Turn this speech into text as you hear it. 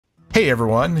Hey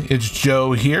everyone, it's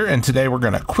Joe here, and today we're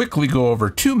going to quickly go over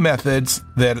two methods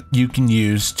that you can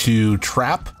use to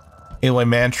trap a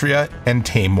Lymantria and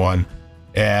tame one.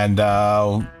 And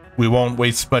we won't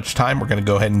waste much time. We're going to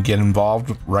go ahead and get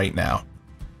involved right now.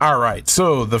 Alright,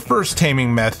 so the first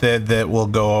taming method that we'll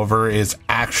go over is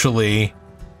actually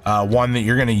one that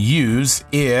you're going to use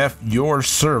if your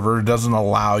server doesn't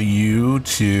allow you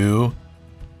to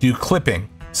do clipping.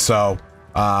 So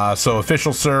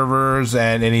official servers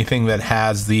and anything that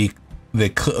has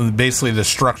basically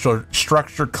the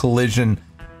structure collision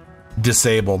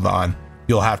disabled on,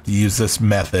 you'll have to use this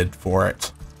method for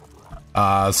it.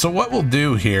 So what we'll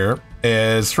do here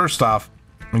is, first off,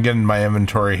 I'm getting my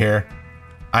inventory here.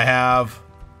 I have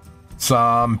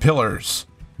some pillars.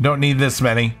 Don't need this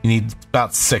many. You need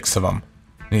about 6 of them.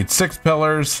 You need 6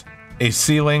 pillars, a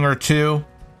ceiling or 2,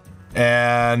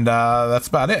 and that's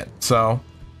about it. So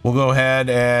we'll go ahead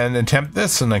and attempt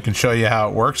this, and I can show you how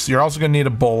it works. You're also going to need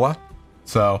a bola.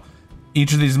 So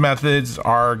each of these methods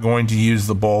are going to use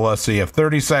the bola. So you have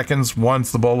 30 seconds.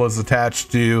 Once the bola is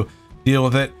attached, to deal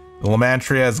with it. The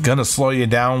Lymantria is going to slow you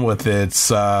down with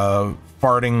its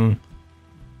farting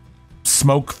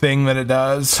smoke thing that it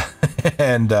does.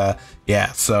 And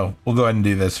yeah, so we'll go ahead and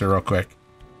do this here real quick.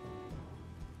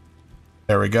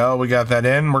 There we go. We got that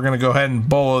in. We're going to go ahead and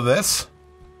bola this.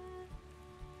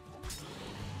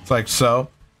 Like so.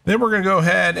 Then we're going to go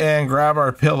ahead and grab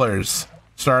our pillars,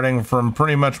 starting from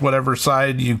pretty much whatever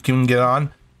side you can get on.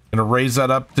 Going to raise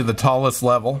that up to the tallest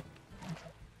level.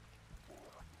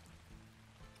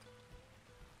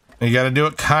 And you got to do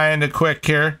it kind of quick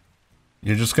here.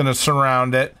 You're just going to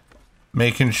surround it,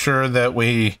 making sure that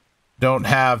we don't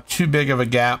have too big of a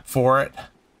gap for it.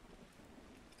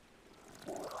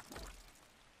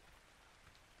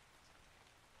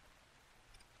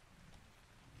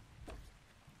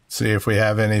 See if we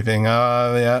have anything.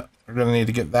 Yeah, we're gonna need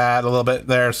to get that a little bit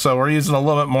there. So we're using a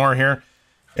little bit more here,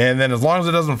 and then as long as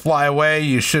it doesn't fly away,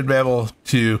 you should be able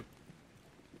to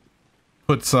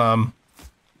put some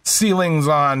ceilings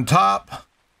on top,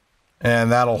 and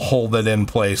that'll hold it in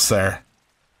place there.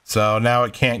 So now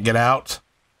it can't get out,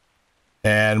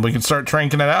 and we can start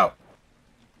tranking it out.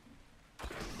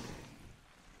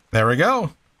 There we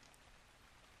go.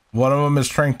 One of them is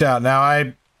tranked out.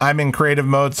 Now I'm in creative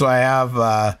mode, so I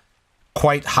have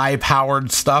quite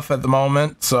high-powered stuff at the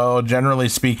moment. So generally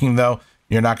speaking, though,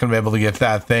 you're not going to be able to get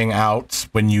that thing out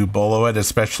when you bolo it,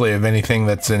 especially of anything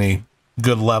that's any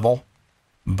good level.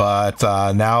 But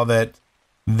now that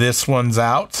this one's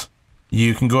out,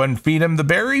 you can go ahead and feed him the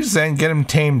berries and get him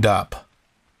tamed up.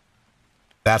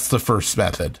 That's the first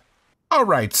method. All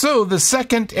right, so the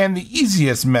second and the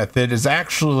easiest method is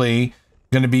actually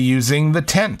going to be using the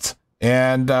tent.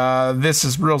 And this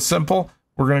is real simple.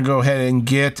 We're going to go ahead and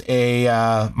get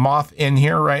a moth in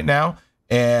here right now.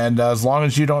 And as long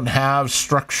as you don't have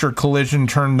structure collision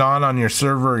turned on your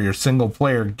server or your single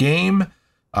player game,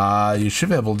 you should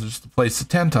be able to just place a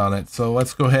tent on it. So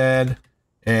let's go ahead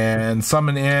and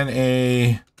summon in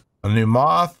a new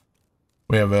moth.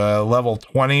 We have a level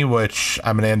 20, which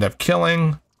I'm going to end up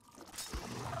killing.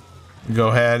 Go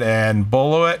ahead and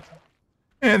bolo it.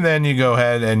 And then you go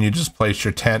ahead and you just place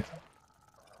your tent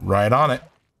right on it,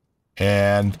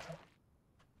 and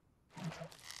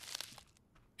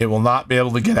it will not be able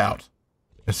to get out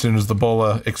as soon as the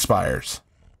bola expires.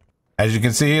 As you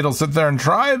can see, it'll sit there and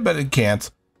try, but it can't.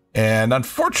 And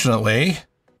unfortunately,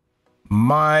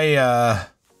 my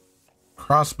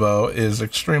crossbow is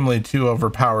extremely too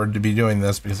overpowered to be doing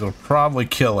this, because it'll probably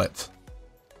kill it.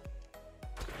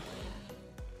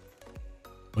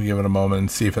 We'll give it a moment and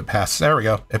see if it passes. There we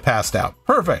go. It passed out.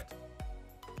 Perfect.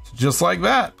 Just like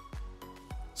that.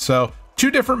 So 2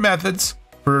 different methods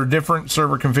for different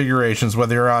server configurations.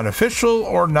 Whether you're on official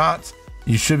or not,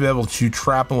 you should be able to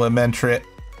trap a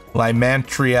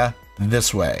Lymantria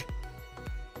this way.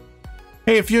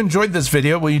 Hey, if you enjoyed this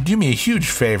video, will you do me a huge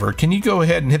favor? Can you go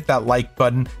ahead and hit that like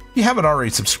button? If you haven't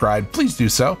already subscribed, please do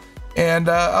so. And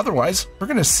otherwise, we're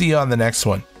going to see you on the next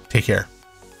one. Take care.